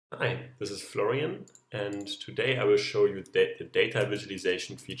Hi, this is Florian, and today I will show you the data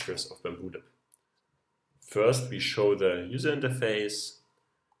visualization features of bamboolib. First, we show the user interface,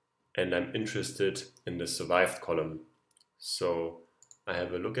 and I'm interested in the survived column. So I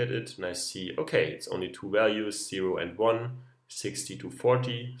have a look at it and I see, okay, it's only two values, 0 and 1, 60 to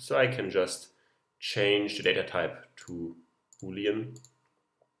 40, so I can just change the data type to Boolean.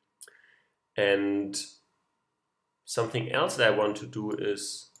 And something else that I want to do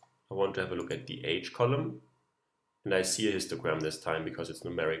is I want to have a look at the age column, and I see a histogram this time because it's a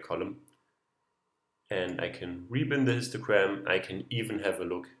numeric column. And I can rebin the histogram. I can even have a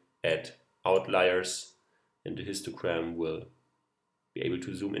look at outliers, and the histogram will be able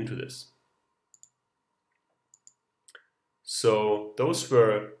to zoom into this. So those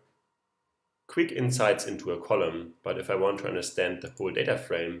were quick insights into a column, but if I want to understand the whole data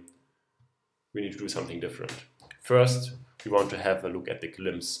frame, we need to do something different. First, we want to have a look at the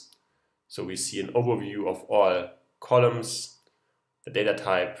glimpse. So we see an overview of all columns, the data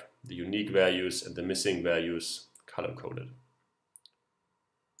type, the unique values, and the missing values color-coded.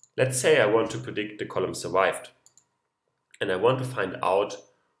 Let's say I want to predict the column survived, and I want to find out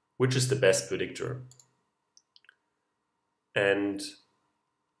which is the best predictor. And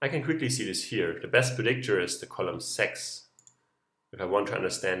I can quickly see this here. The best predictor is the column sex. If I want to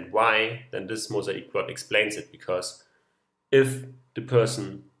understand why, then this mosaic plot explains it, because if the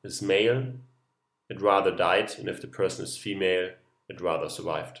person is male, it rather died, and if the person is female, it rather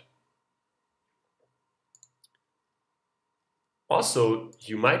survived. Also,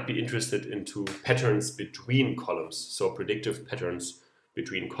 you might be interested into patterns between columns, so predictive patterns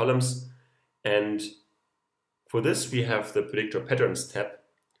between columns. And for this, we have the Predictor Patterns tab.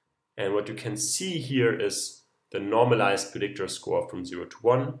 And what you can see here is the normalized predictor score from 0 to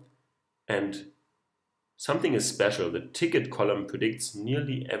 1. And something is special. The ticket column predicts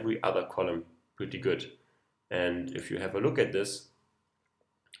nearly every other column pretty good. And if you have a look at this,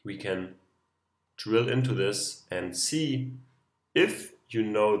 we can drill into this and see if you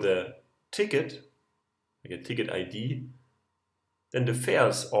know the ticket, like a ticket ID, then the fare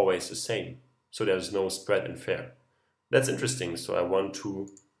is always the same. So there's no spread in fare. That's interesting. So I want to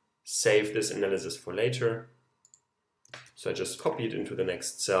save this analysis for later. So I just copy it into the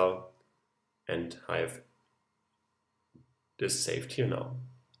next cell, and I have this saved here now.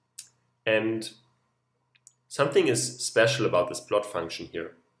 And something is special about this plot function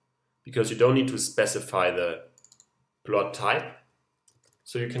here, because you don't need to specify the plot type.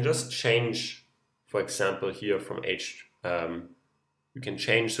 So you can just change, for example, here from age, you can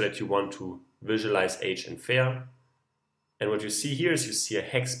change so that you want to visualize age and fare. And what you see here is you see a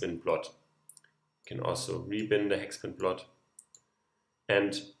hex bin plot. You can also rebin the hex bin plot.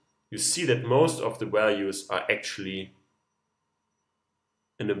 And you see that most of the values are actually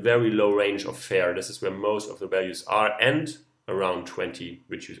in a very low range of fare. This is where most of the values are, and around 20,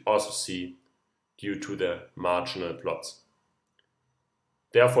 which you also see due to the marginal plots.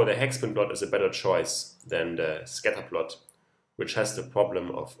 Therefore, the hex bin plot is a better choice than the scatter plot, which has the problem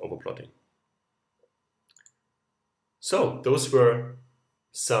of overplotting. So those were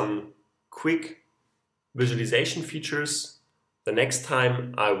some quick visualization features. The next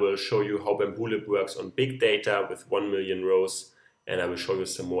time I will show you how bamboolib works on big data with 1 million rows, and I will show you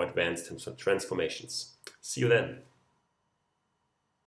some more advanced transformations. See you then.